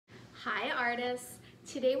Hi artists!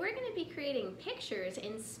 Today we're going to be creating pictures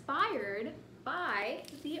inspired by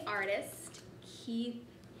the artist Keith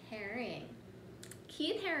Haring.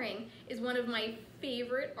 Keith Haring is one of my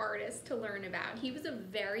favorite artists to learn about. He was a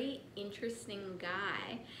very interesting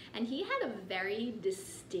guy and he had a very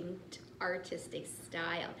distinct artistic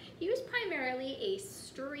style. He was primarily a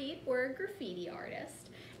street or graffiti artist.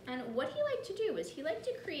 And what he liked to do is he liked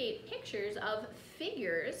to create pictures of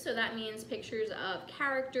figures, so that means pictures of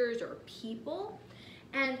characters or people,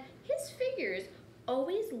 and his figures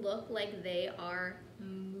always look like they are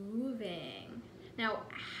moving. Now,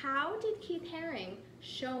 how did Keith Haring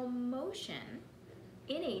show motion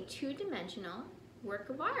in a two-dimensional work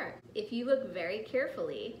of art? If you look very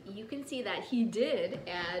carefully, you can see that he did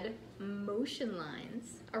add motion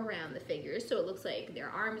lines around the figures, so it looks like their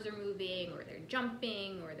arms are moving or they're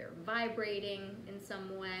jumping or they're vibrating in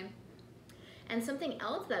some way. And something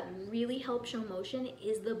else that really helps show motion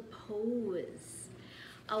is the pose.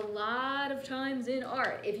 A lot of times in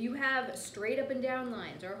art, if you have straight up and down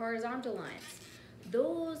lines or horizontal lines,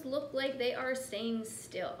 those look like they are staying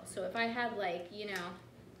still. So if I had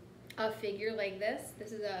a figure like this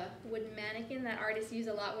is a wooden mannequin that artists use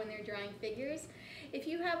a lot when they're drawing figures. If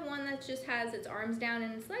you have one that just has its arms down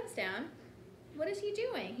and its legs down, what is he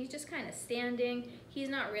doing? He's just kind of standing. He's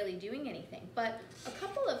not really doing anything. But a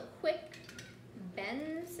couple of quick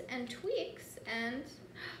bends and tweaks and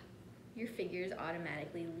your figure is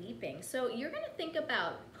automatically leaping. So you're going to think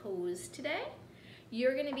about pose today.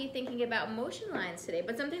 You're going to be thinking about motion lines today,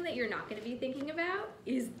 but something that you're not going to be thinking about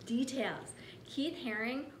is details. Keith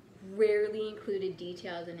Haring rarely included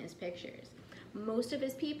details in his pictures. Most of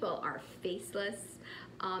his people are faceless.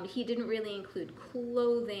 He didn't really include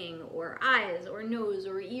clothing or eyes or nose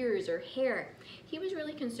or ears or hair. He was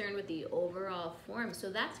really concerned with the overall form.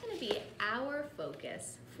 So that's going to be our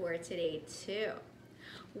focus for today too.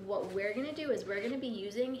 What we're going to do is we're going to be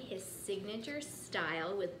using his signature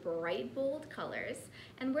style with bright, bold colors,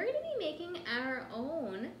 and we're going to be making our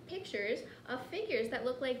own pictures of figures that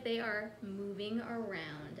look like they are moving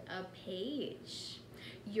around a page.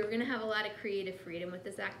 You're going to have a lot of creative freedom with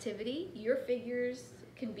this activity. Your figures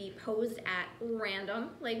can be posed at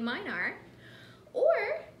random, like mine are, or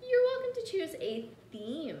you're welcome to choose a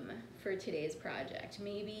theme for today's project.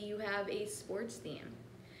 Maybe you have a sports theme.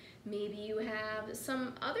 Maybe you have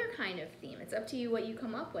some other kind of theme. It's up to you what you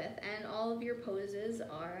come up with, and all of your poses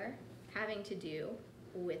are having to do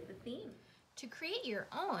with the theme. To create your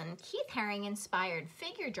own Keith Haring inspired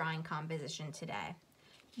figure drawing composition today,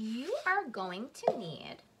 you are going to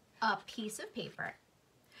need a piece of paper.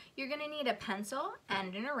 You're going to need a pencil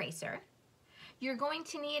and an eraser. You're going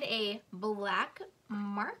to need a black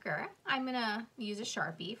marker. I'm going to use a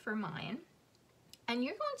Sharpie for mine. And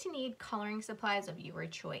you're going to need coloring supplies of your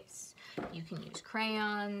choice. You can use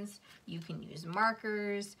crayons, you can use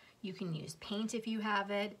markers, you can use paint if you have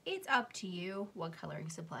it. It's up to you what coloring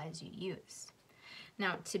supplies you use.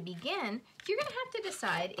 Now to begin, you're going to have to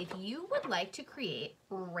decide if you would like to create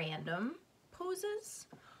random poses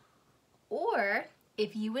or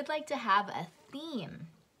if you would like to have a theme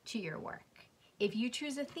to your work. If you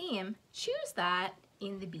choose a theme, choose that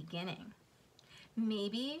in the beginning.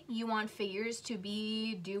 Maybe you want figures to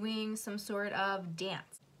be doing some sort of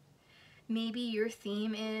dance. Maybe your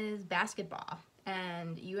theme is basketball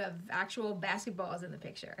and you have actual basketballs in the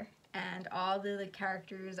picture and all the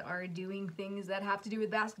characters are doing things that have to do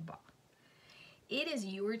with basketball. It is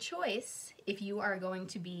your choice if you are going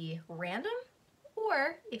to be random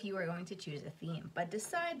or if you are going to choose a theme, but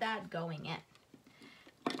decide that going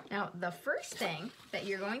in. Now, the first thing that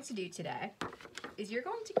you're going to do today is you're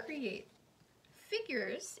going to create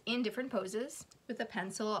figures in different poses with a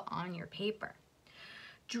pencil on your paper.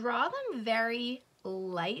 Draw them very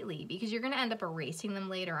lightly because you're going to end up erasing them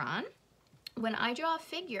later on. When I draw a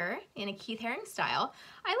figure in a Keith Haring style,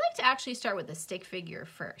 I like to actually start with a stick figure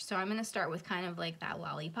first. So I'm going to start with kind of like that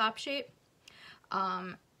lollipop shape.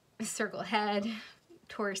 Circle head,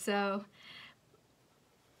 torso.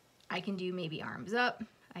 I can do maybe arms up.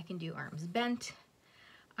 I can do arms bent.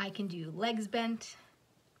 I can do legs bent.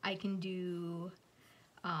 I can do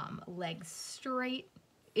legs straight.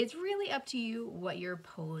 It's really up to you what your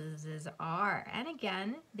poses are. And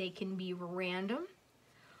again, they can be random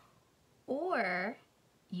or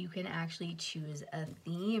you can actually choose a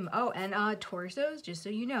theme. Oh, and torsos, just so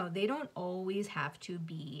you know, they don't always have to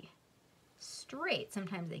be straight.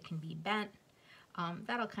 Sometimes they can be bent.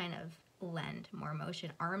 That'll kind of lend more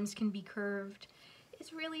motion. Arms can be curved.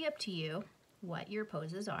 It's really up to you what your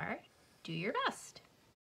poses are. Do your best.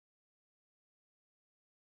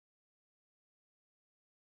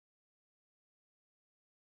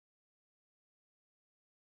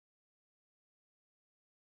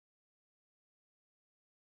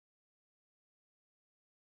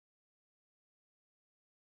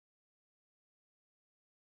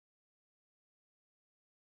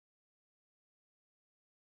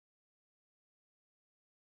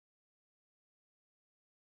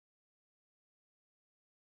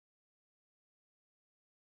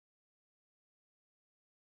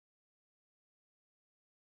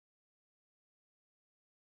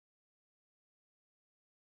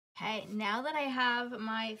 Okay, now that I have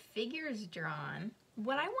my figures drawn,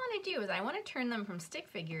 what I want to do is I want to turn them from stick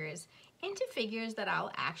figures into figures that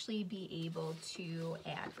I'll actually be able to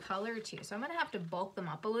add color to. So I'm going to have to bulk them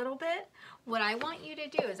up a little bit. What I want you to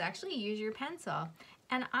do is actually use your pencil,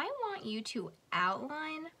 and I want you to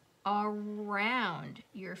outline around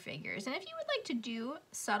your figures. And if you would like to do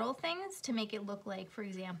subtle things to make it look like, for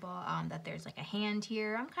example, that there's like a hand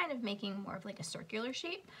here, I'm kind of making more of like a circular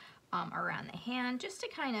shape around the hand, just to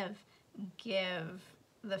kind of give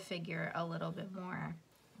the figure a little bit more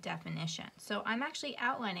definition. So I'm actually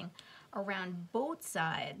outlining around both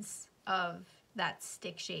sides of that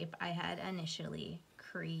stick shape I had initially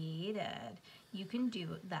created. You can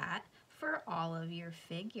do that for all of your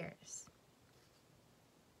figures.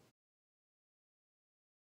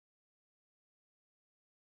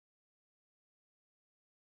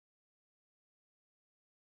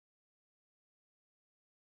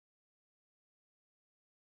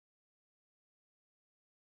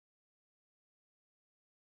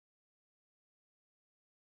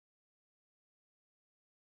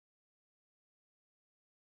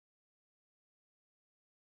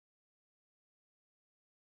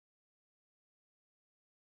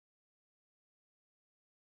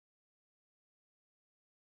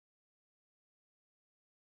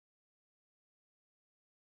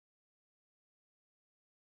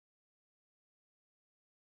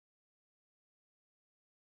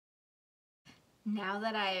 Now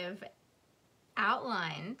that I've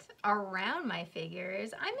outlined around my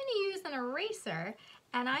figures, I'm going to use an eraser,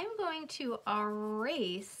 and I'm going to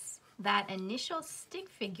erase that initial stick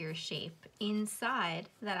figure shape inside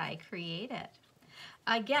that I created.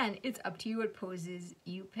 Again, it's up to you what poses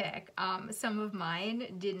you pick. Some of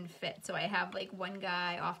mine didn't fit, so I have like one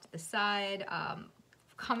guy off to the side,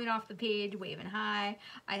 coming off the page, waving high.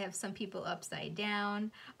 I have some people upside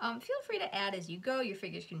down. Feel free to add as you go. Your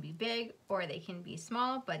figures can be big or they can be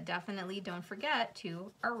small, but definitely don't forget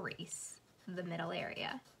to erase the middle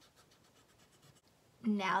area.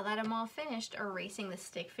 Now that I'm all finished erasing the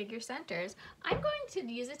stick figure centers, I'm going to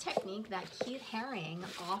use a technique that Keith Haring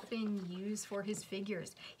often used for his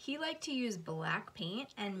figures. He liked to use black paint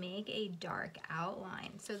and make a dark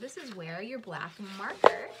outline. So this is where your black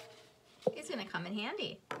marker is going to come in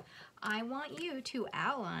handy. I want you to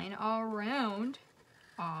outline around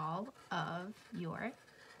all of your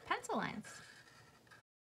pencil lines.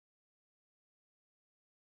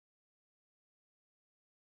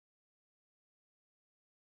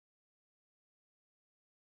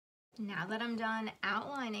 Now that I'm done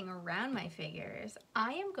outlining around my figures,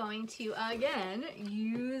 I am going to, again,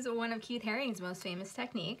 use one of Keith Haring's most famous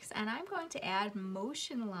techniques, and I'm going to add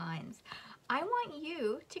motion lines. I want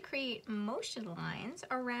you to create motion lines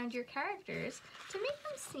around your characters to make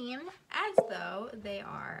them seem as though they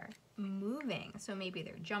are moving. So maybe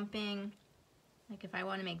they're jumping. Like if I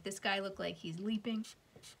want to make this guy look like he's leaping,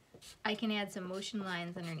 I can add some motion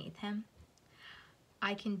lines underneath him.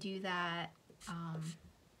 I can do that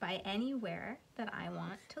by anywhere that I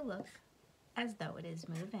want to look as though it is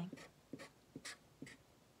moving.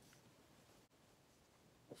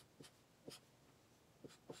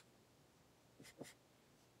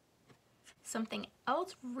 Something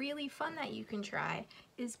else really fun that you can try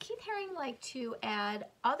is Keith Haring liked to add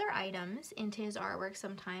other items into his artwork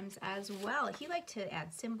sometimes as well. He liked to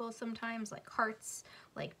add symbols sometimes, like hearts,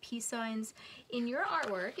 like peace signs. In your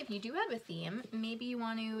artwork, if you do have a theme, maybe you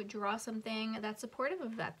want to draw something that's supportive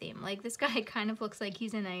of that theme. Like this guy kind of looks like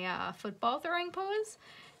he's in a football throwing pose.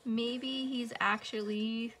 Maybe he's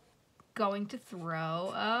actually going to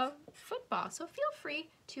throw a football. So feel free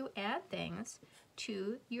to add things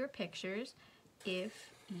to your pictures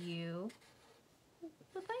if you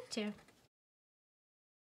would like to.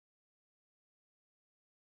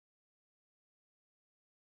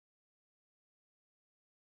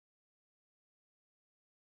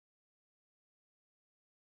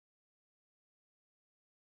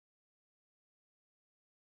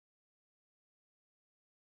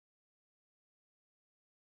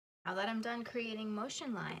 Now that I'm done creating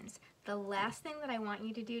motion lines, the last thing that I want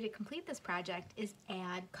you to do to complete this project is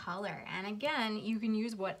add color. And again, you can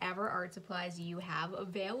use whatever art supplies you have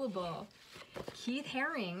available. Keith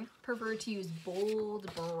Haring preferred to use bold,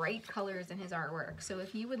 bright colors in his artwork. So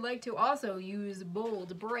if you would like to also use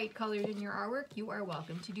bold, bright colors in your artwork, you are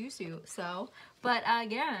welcome to do so. But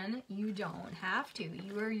again, you don't have to.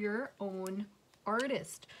 You are your own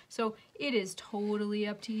artist. So it is totally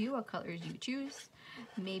up to you what colors you choose.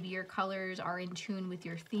 Maybe your colors are in tune with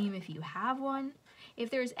your theme if you have one. If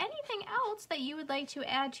there's anything else that you would like to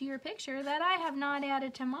add to your picture that I have not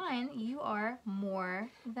added to mine, you are more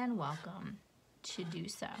than welcome to do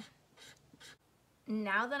so.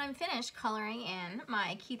 Now that I'm finished coloring in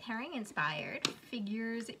my Keith Haring inspired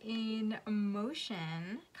figures in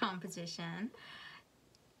motion composition,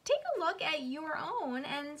 take a look at your own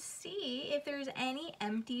and see if there's any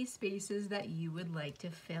empty spaces that you would like to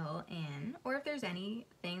fill in, or if there's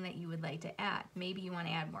anything that you would like to add. Maybe you want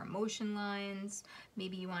to add more motion lines,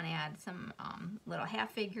 maybe you want to add some little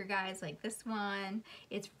half figure guys like this one.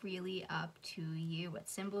 It's really up to you what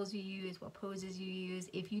symbols you use, what poses you use,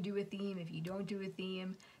 if you do a theme, if you don't do a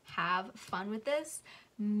theme. Have fun with this.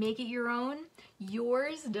 Make it your own.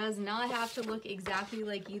 Yours does not have to look exactly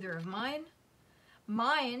like either of mine.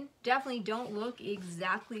 Mine definitely don't look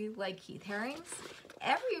exactly like Keith Haring's.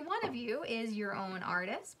 Every one of you is your own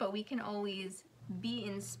artist, but we can always be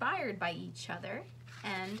inspired by each other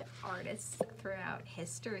and artists throughout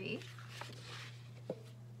history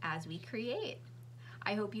as we create.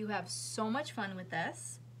 I hope you have so much fun with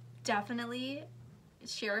this. Definitely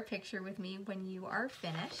share a picture with me when you are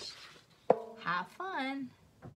finished. Have fun.